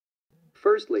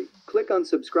Firstly, click on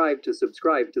subscribe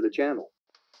to the channel.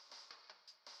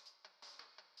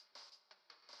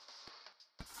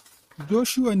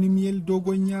 Joshua Nimyel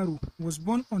Dogonyaro was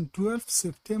born on 12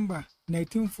 September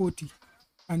 1940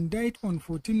 and died on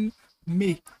 14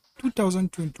 May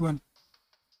 2021.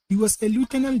 He was a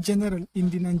lieutenant general in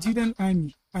the Nigerian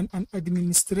Army and an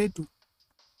administrator.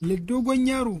 Late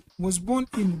Dogonyaro was born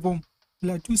in Vom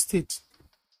Plateau State.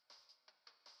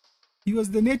 He was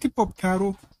the native of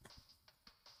Taroh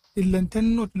in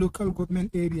Langtang North local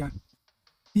government area.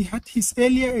 He had his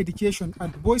earlier education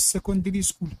at Boys Secondary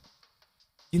School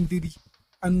in Diri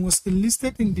and was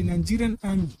enlisted in the Nigerian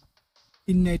Army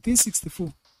in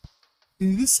 1964.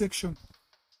 In this section,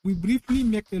 we briefly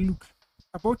make a look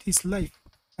about his life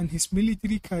and his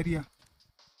military career.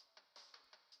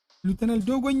 Lieutenant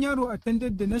Dogonyaro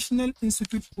attended the National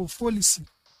Institute of Policy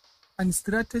and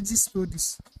Strategy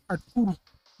Studies at Kuru,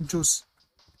 Jos.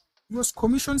 He was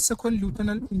commissioned second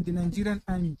lieutenant in the Nigerian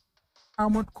Army,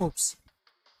 Armored Corps,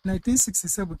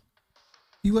 1967.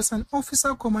 He was an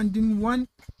officer commanding 1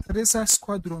 Racer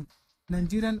Squadron,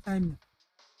 Nigerian Army,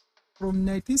 from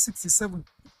 1967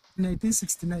 to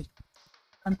 1969,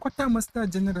 and Quartermaster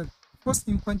General, 1st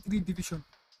Infantry Division,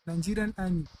 Nigerian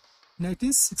Army,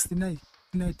 1969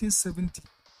 to 1970.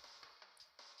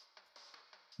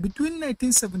 Between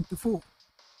 1974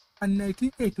 and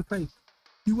 1985,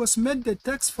 he was made the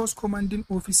Task Force Commanding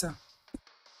Officer,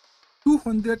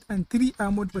 203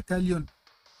 Armored Battalion,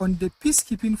 on the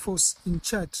Peacekeeping Force in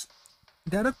Chad,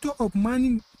 Director of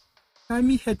Manning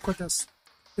Army Headquarters,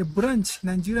 a branch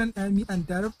Nigerian Army, and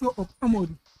Director of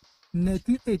Armory,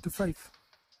 1985.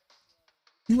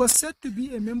 He was said to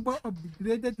be a member of the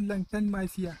dreaded Langtang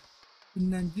Mafia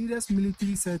in Nigeria's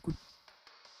military circle,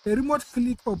 a remote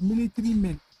clique of military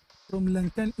men from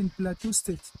Langtang in Plateau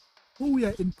State who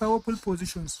were in powerful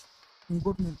positions in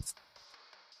government.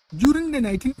 During the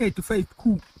 1985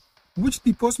 coup, which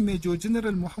deposed Major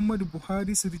General Muhammadu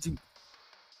Buhari's regime,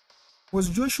 was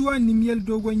Joshua Nimyel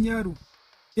Dogonyaro,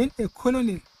 then a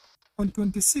colonel, on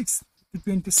 26th to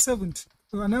 27th,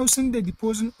 announcing the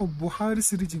deposition of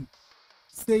Buhari's regime,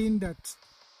 saying that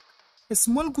a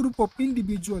small group of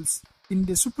individuals in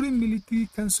the Supreme Military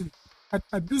Council had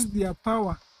abused their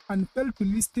power and failed to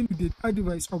listen to the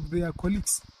advice of their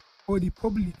colleagues or the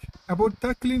public about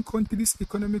tackling country's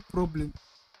economic problem.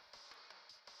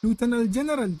 Lieutenant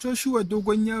General Joshua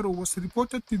Dogonyaro was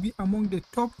reported to be among the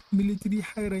top military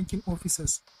high-ranking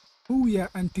officers who were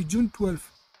anti-June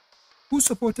 12, who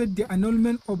supported the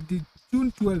annulment of the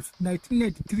June 12,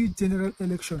 1993 general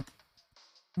election,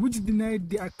 which denied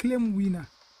the acclaimed winner,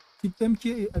 Chief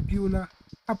MKA Abiola,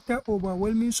 after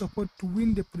overwhelming support to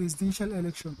win the presidential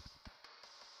election.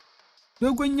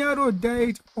 Dogonyaro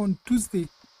died on Tuesday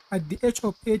at the age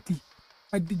of 80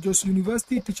 at the Jos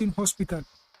University Teaching Hospital,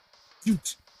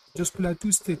 Jos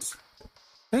Plateau State.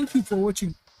 Thank you for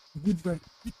watching. Goodbye.